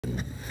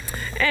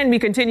And we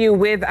continue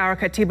with our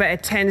KATIBA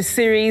at 10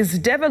 series.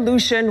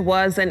 Devolution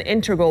was an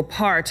integral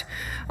part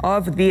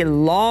of the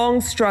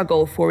long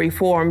struggle for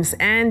reforms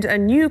and a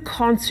new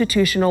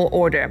constitutional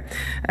order.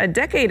 A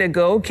decade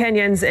ago,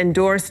 Kenyans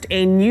endorsed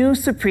a new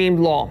supreme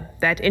law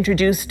that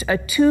introduced a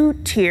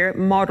two-tier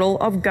model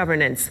of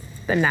governance: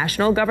 the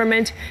national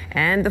government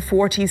and the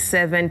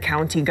 47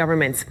 county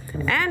governments.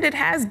 And it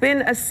has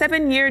been a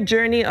 7-year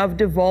journey of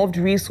devolved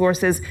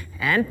resources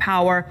and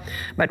power,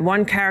 but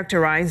one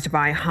characterized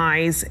by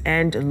highs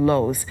and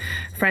lows.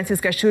 Francis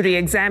Gachuri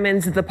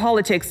examines the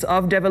politics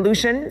of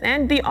devolution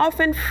and the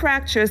often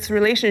fractious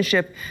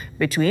relationship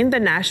between the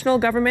national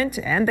government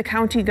and the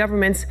county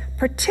governments,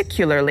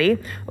 particularly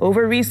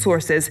over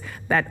resources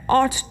that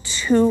ought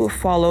to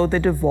follow the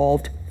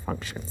devolved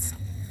functions.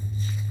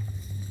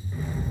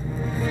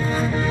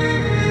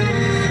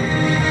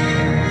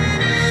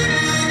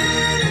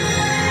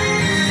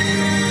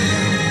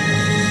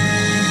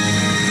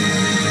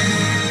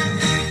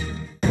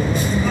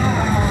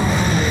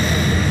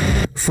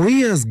 For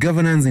years,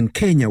 governance in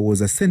Kenya was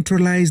a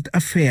centralized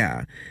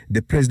affair.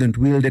 The president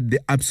wielded the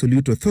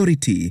absolute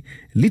authority.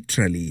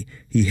 Literally,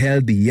 he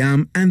held the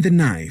yam and the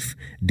knife.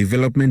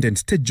 Development and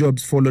state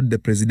jobs followed the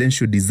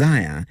presidential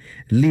desire,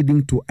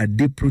 leading to a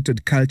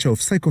deep-rooted culture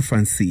of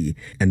sycophancy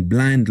and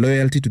blind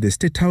loyalty to the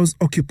state house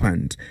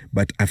occupant.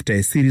 But after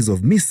a series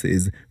of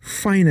misses,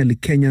 finally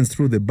Kenyans,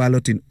 through the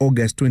ballot in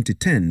August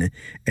 2010,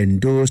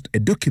 endorsed a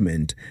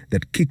document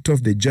that kicked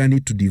off the journey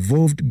to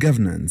devolved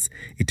governance.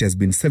 It has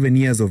been 7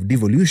 years of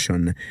devolution,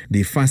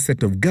 the first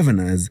set of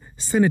governors,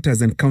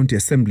 senators and county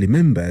assembly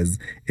members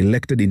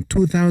elected in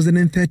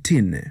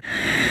 2013.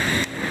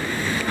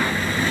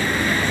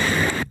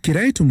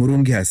 Kiraitu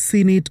Murungi has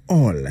seen it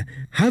all,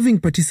 having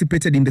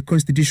participated in the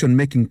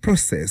constitution-making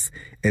process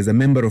as a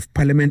member of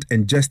Parliament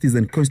and Justice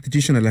and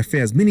Constitutional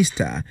Affairs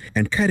Minister,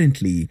 and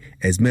currently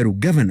as Meru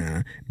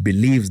Governor,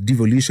 believes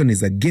devolution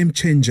is a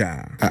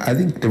game-changer. I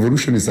think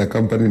devolution is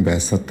accompanied by a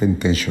certain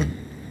tension.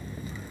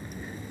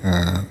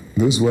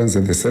 Those ones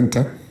at the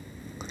center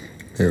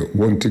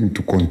wanting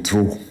to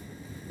control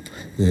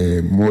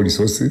more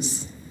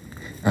resources,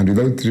 and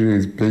without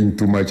really paying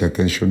too much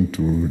attention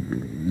to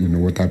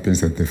what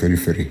happens at the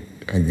periphery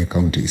and the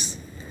counties.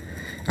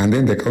 And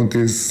then the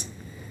counties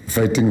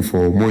fighting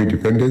for more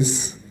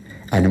independence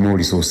and more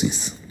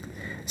resources.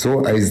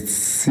 So I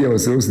see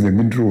ourselves in the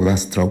middle of that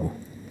struggle.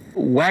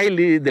 While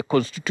the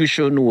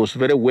Constitution was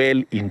very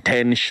well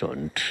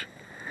intentioned,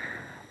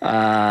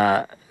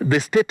 the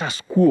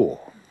status quo,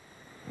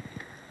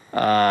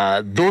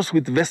 those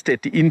with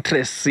vested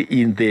interests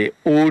in the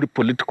old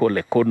political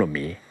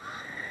economy,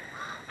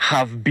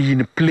 have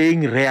been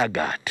playing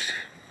rearguard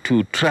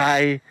to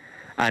try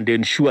and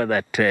ensure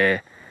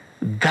that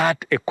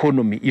that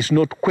economy is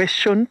not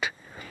questioned,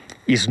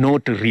 is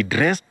not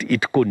redressed,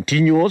 it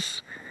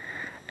continues,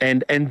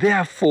 and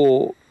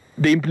therefore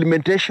the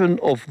implementation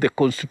of the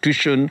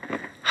Constitution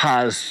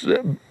has,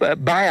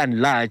 by and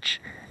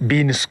large,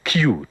 been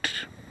skewed.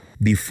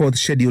 The fourth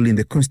schedule in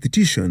the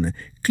Constitution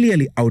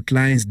clearly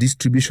outlines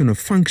distribution of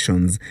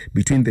functions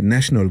between the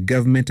national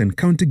government and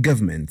county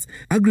governments: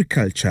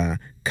 agriculture,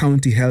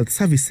 county health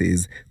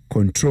services,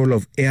 control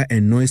of air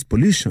and noise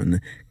pollution,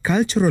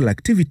 cultural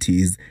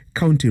activities,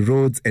 county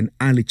roads and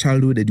early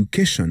childhood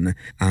education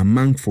are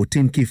among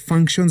 14 key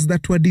functions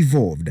that were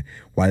devolved.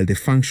 While the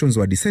functions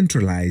were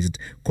decentralized,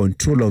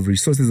 control of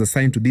resources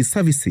assigned to these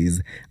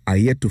services are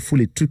yet to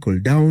fully trickle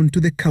down to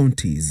the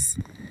counties.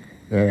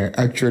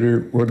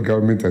 Actually, what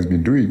government has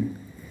been doing,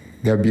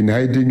 they have been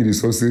hiding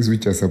resources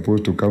which are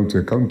supposed to come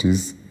to the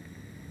counties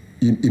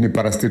in a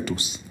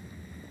parastatus.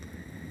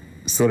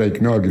 So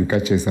like now,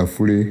 agriculture is a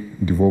fully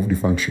devolved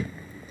function.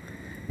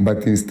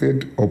 But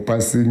instead of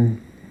passing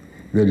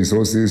the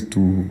resources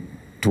to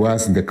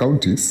us in the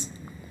counties,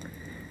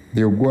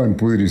 they'll go and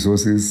put the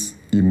resources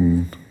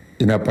in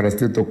a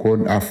parastatus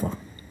called AFA.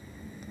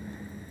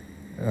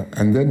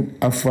 And then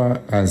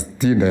AFA has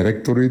 10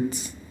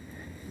 directorates.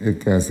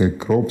 It has a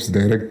crops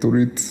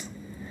directorate.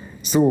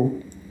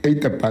 So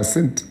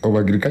 80% of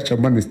agriculture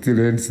money still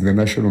ends in the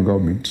national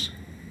government,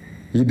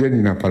 hidden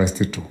in a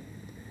parastatal.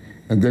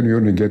 And then we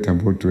only get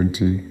about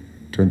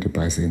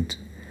 20%.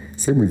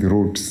 Same with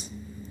roads.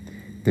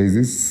 There's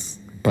this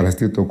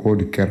parastatal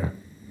called KERA,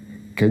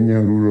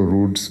 Kenya Rural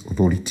Roads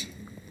Authority.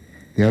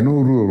 There are no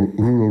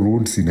rural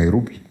roads in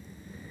Nairobi.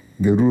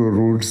 The rural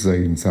roads are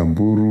in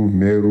Samburu,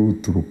 Meru,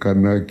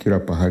 Turkana,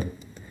 kila pahali.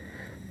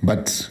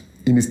 But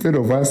instead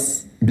of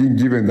us being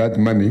given that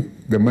money,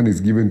 the money is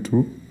given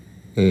to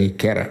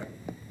KERA.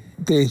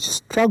 The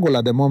struggle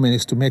at the moment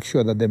is to make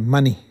sure that the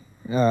money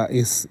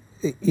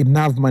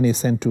enough money is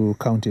sent to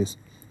counties.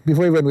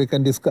 Before even we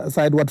can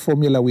decide what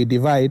formula we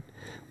divide,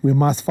 we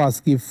must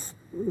first give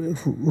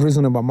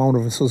reasonable amount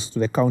of resources to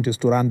the counties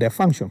to run their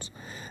functions.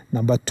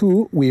 Number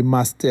two, we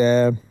must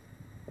ensure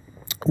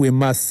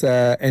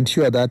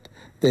that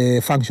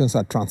the functions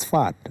are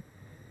transferred,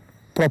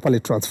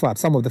 properly transferred.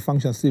 Some of the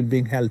functions still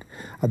being held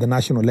at the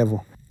national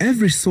level.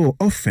 Every so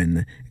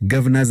often,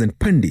 governors and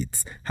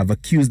pundits have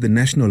accused the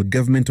national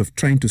government of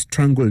trying to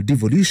strangle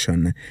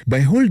devolution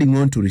by holding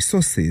on to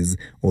resources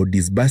or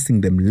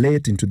disbursing them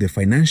late into the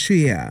financial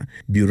year,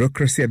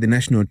 bureaucracy at the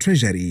National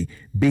Treasury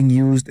being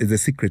used as a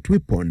secret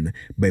weapon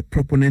by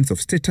proponents of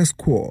status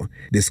quo,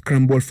 the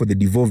scramble for the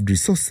devolved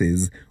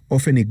resources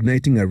often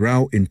igniting a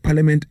row in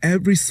Parliament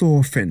every so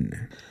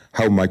often.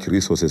 How much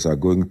resources are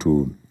going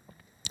to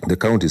the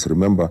counties?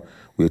 Remember,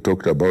 we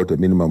talked about a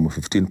minimum of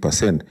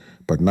 15%,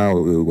 but now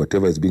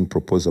whatever is being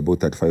proposed, about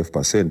that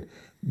 5%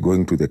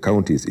 going to the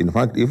counties. In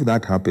fact, if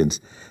that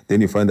happens,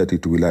 then you find that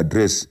it will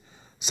address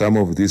some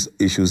of these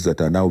issues that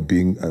are now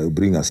being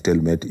bring a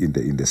stalemate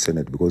in the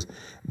Senate, because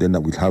then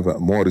we'll have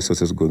more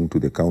resources going to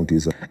the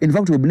counties. In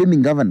fact, we're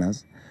blaming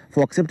governors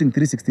for accepting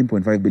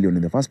 316.5 billion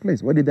in the first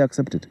place. Why did they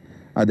accept it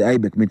at the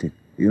IBEC meeting?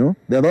 You know,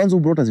 they're the ones who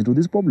brought us into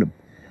this problem.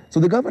 So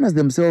the governors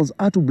themselves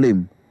are to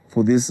blame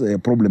for this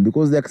problem,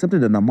 because they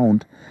accepted an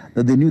amount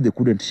that they knew they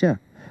couldn't share.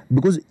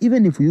 Because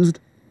even if we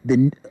used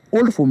the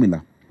old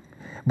formula,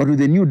 but with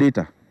the new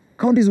data,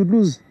 counties would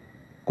lose.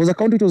 Because a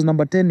county was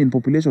number 10 in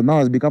population, now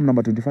has become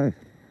number 25.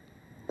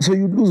 So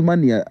you'd lose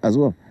money as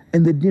well.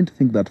 And they didn't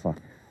think that far.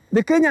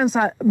 The Kenyans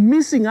are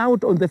missing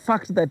out on the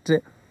fact that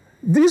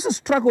this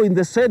struggle in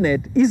the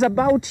Senate is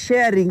about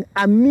sharing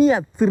a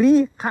mere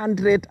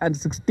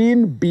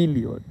 316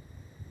 billion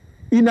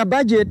in a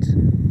budget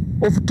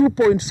of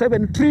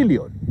 2.7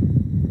 trillion.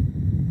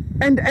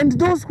 And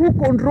those who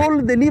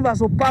control the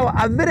levers of power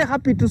are very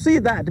happy to see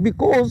that,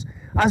 because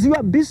as you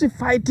are busy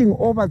fighting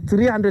over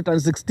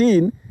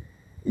 316,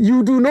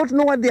 you do not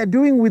know what they are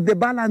doing with the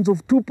balance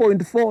of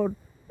 2.4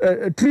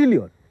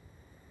 trillion.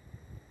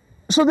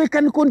 So they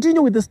can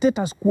continue with the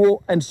status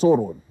quo and so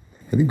on.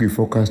 I think we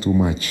focus too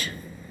much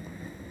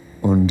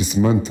on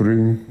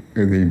dismantling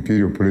the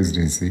imperial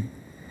presidency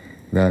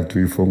that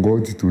we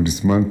forgot to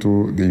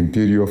dismantle the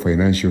imperial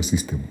financial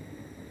system.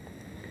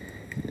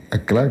 A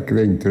clerk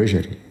there in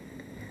Treasury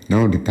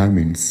now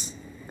determines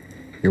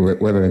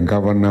whether the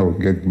governor will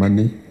get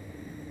money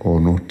or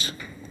not.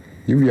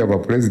 If you have a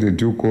president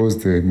who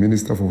calls the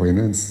Minister for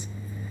Finance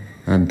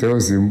and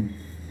tells him,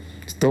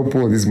 stop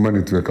all this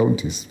money to the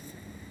counties,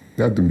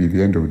 that will be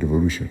the end of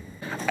devolution.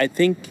 I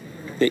think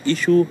the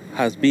issue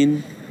has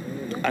been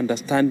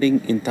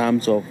understanding in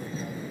terms of,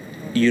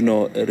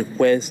 a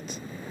request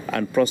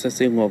and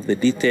processing of the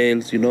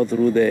details,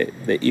 through the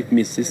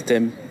IFMI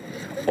system.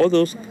 All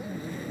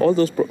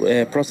those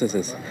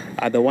processes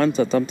are the ones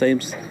that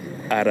sometimes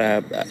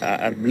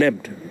are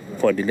blamed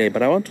for delay.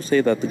 But I want to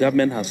say that the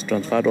government has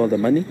transferred all the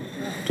money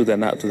to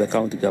the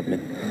county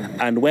government.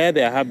 And where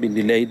they have been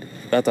delayed,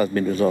 that has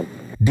been resolved.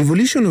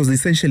 Devolution was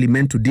essentially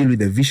meant to deal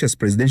with a vicious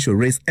presidential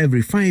race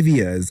every 5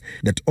 years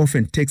that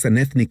often takes an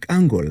ethnic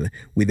angle,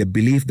 with the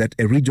belief that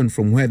a region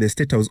from where the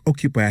state house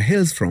occupier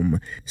hails from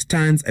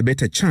stands a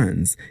better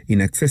chance in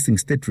accessing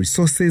state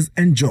resources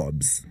and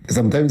jobs.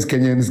 Sometimes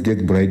Kenyans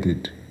get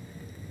bribed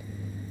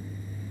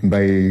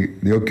by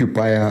the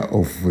occupier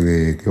of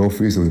the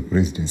office of the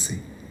presidency.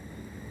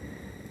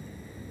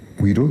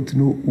 We don't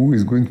know who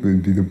is going to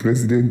be the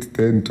president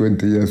 10,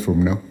 20 years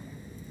from now.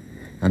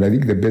 And I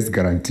think the best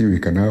guarantee we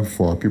can have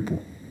for our people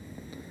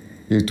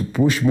is to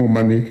push more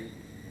money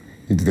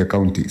into the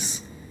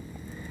counties,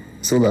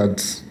 so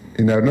that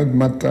it does not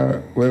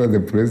matter whether the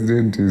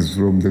president is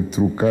from the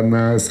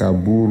Turkana,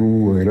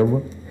 Samburu, or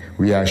wherever,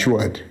 we are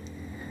assured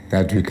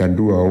that we can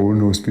do our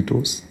own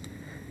hospitals,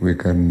 we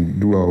can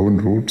do our own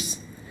roads,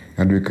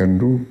 and we can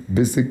do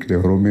basic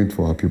development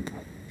for our people.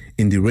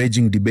 In the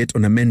raging debate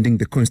on amending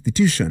the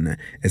constitution,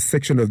 a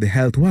section of the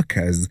health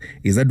workers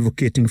is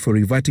advocating for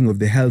reverting of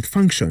the health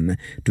function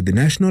to the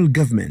national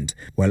government,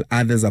 while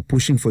others are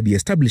pushing for the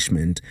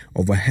establishment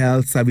of a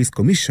health service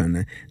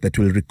commission that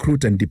will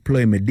recruit and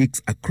deploy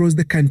medics across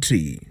the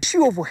country. The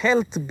issue of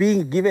health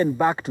being given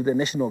back to the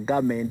national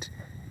government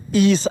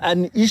is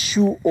an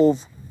issue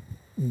of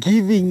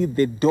giving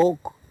the dog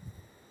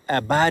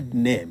a bad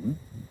name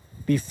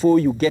before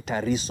you get a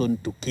reason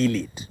to kill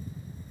it.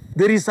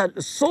 There is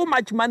so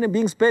much money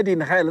being spent in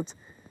health,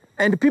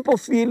 and people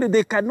feel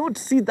they cannot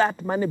see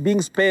that money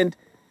being spent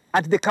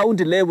at the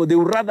county level. They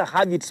would rather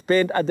have it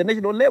spent at the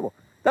national level.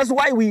 That's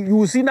why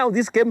you see now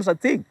this becomes a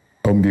thing.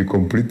 I'll be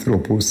completely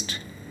opposed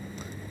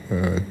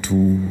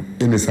to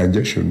any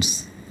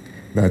suggestions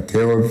that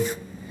health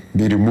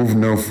be removed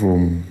now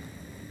from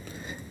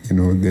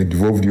the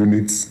devolved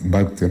units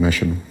back to the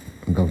national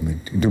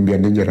government. It will be a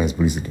dangerous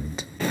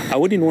precedent. I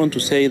wouldn't want to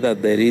say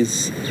that there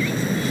is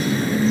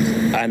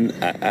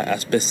a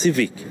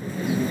specific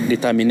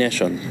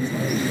determination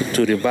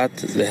to revert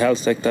the health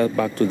sector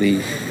back to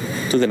the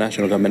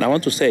national government. I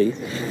want to say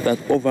that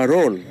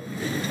overall,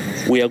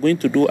 we are going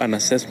to do an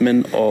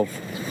assessment of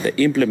the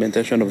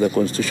implementation of the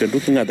Constitution,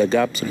 looking at the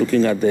gaps,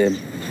 looking at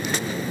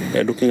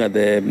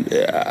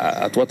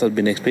what has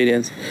been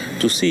experienced,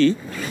 to see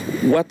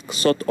what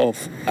sort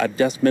of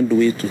adjustment do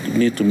we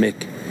need to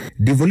make.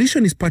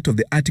 Devolution is part of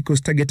the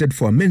articles targeted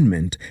for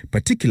amendment,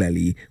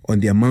 particularly on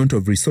the amount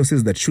of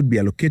resources that should be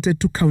allocated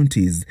to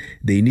counties.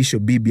 The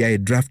initial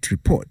BBI draft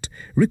report,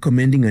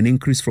 recommending an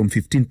increase from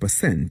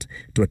 15%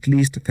 to at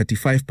least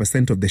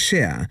 35% of the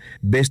share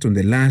based on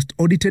the last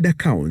audited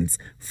accounts,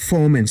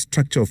 form and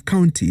structure of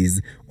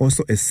counties,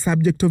 also a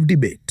subject of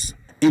debate.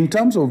 In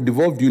terms of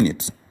devolved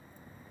units,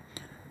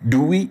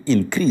 do we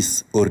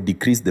increase or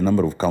decrease the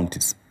number of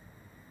counties?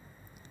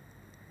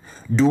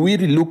 Do we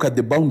relook at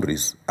the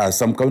boundaries? Are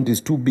some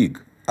counties too big?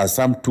 Are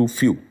some too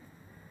few?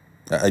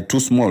 Too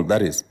small,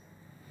 that is.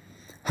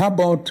 How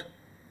about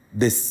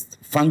the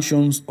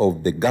functions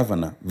of the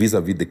governor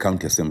vis-a-vis the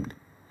county assembly?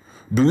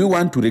 Do we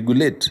want to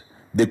regulate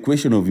the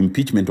question of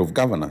impeachment of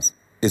governors,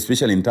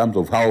 especially in terms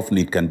of how often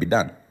it can be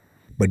done?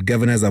 But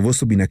governors have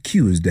also been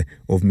accused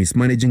of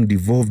mismanaging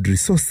devolved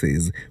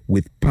resources,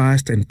 with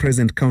past and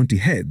present county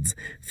heads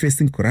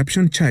facing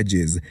corruption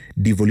charges,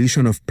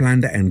 devolution of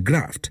plunder and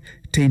graft,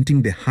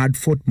 tainting the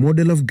hard-fought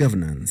model of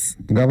governance.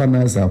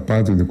 Governors are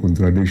part of the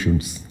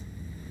contradictions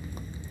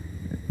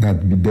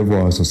that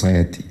bedevil our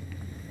society.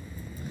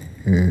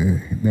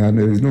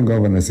 There is no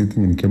governor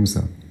sitting in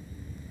KEMSA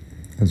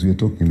as we are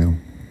talking now.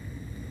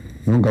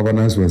 No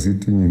governors were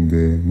sitting in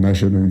the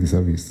National Youth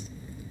Service.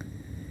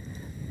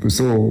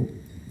 So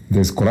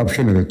there's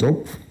corruption at the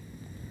top,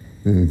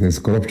 there's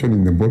corruption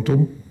in the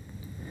bottom,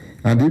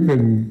 and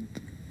even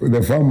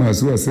the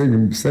farmers who are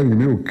selling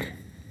milk,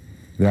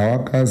 their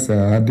workers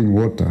are adding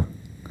water,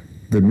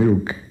 the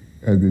milk,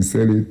 and they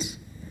sell it.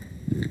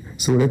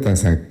 So let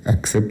us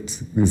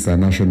accept this is a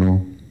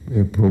national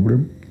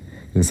problem,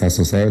 it's a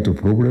societal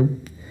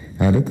problem,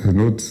 and let us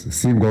not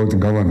single out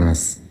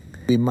governors.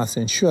 We must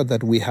ensure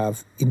that we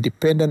have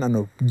independent and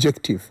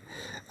objective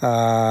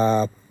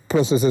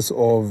processes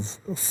of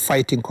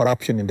fighting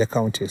corruption in the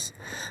counties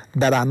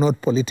that are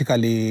not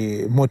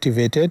politically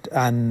motivated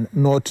and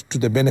not to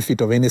the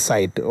benefit of any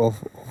side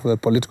of the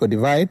political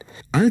divide.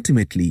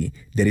 Ultimately,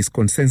 there is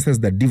consensus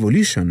that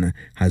devolution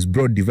has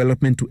brought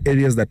development to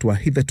areas that were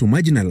hitherto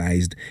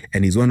marginalized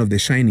and is one of the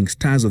shining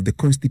stars of the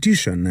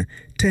Constitution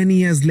 10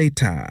 years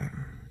later.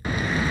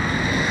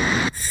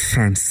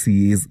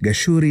 Francis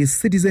Gachuri,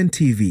 Citizen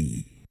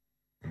TV.